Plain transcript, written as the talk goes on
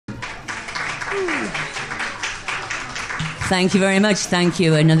Thank you very much. Thank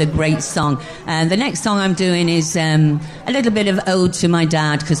you. Another great song. The next song I'm doing is a little bit of ode to my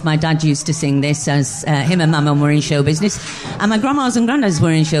dad, because my dad used to sing this as him and my mum were in show business. And my grandmas and granddads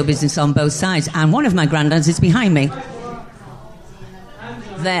were in show business on both sides. And one of my granddads is behind me.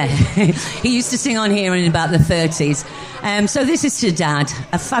 There. He used to sing on here in about the 30s. So this is to Dad,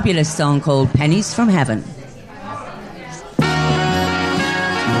 a fabulous song called Pennies from Heaven.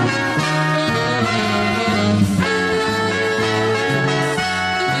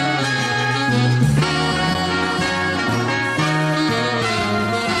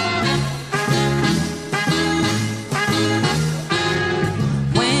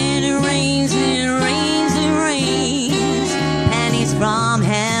 From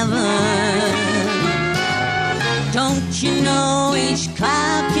heaven, don't you know each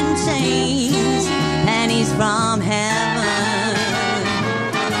cloud contains pennies from heaven?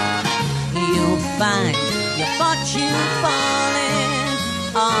 You'll find your fortune falling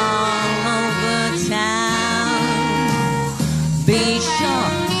all over town. Be sure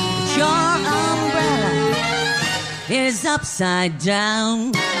that your umbrella is upside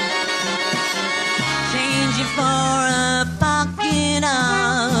down. Change it for a pocket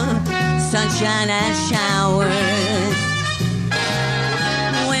of sunshine and showers.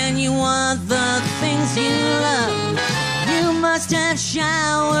 When you want the things you love, you must have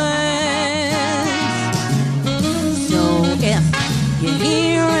showers. So if you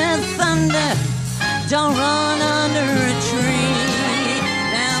hear a thunder, don't run under a tree.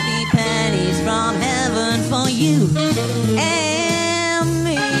 There'll be pennies from heaven for you and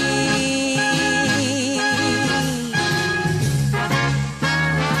me.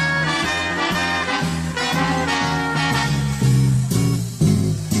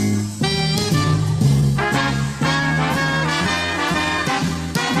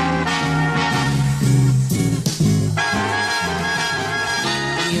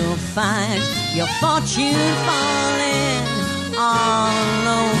 Find your fortune falling all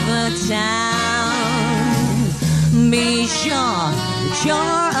over town. Be sure that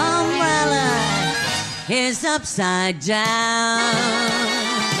your umbrella is upside down.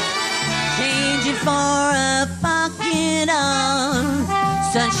 Change it for a pocket of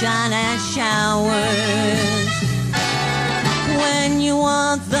sunshine and showers. When you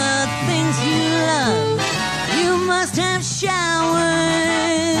want the things you love, you must have showers.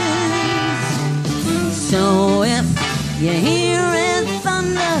 So if you hear it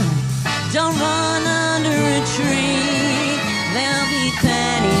thunder, don't run under a tree. There'll be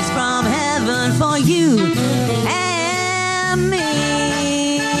pennies from heaven for you and me.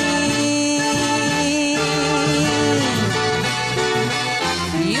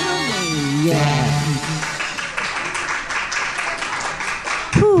 You and me, yeah.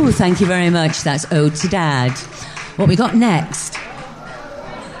 Ooh, thank you very much. That's Ode to Dad. What we got next?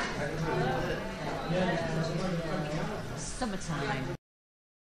 Summertime.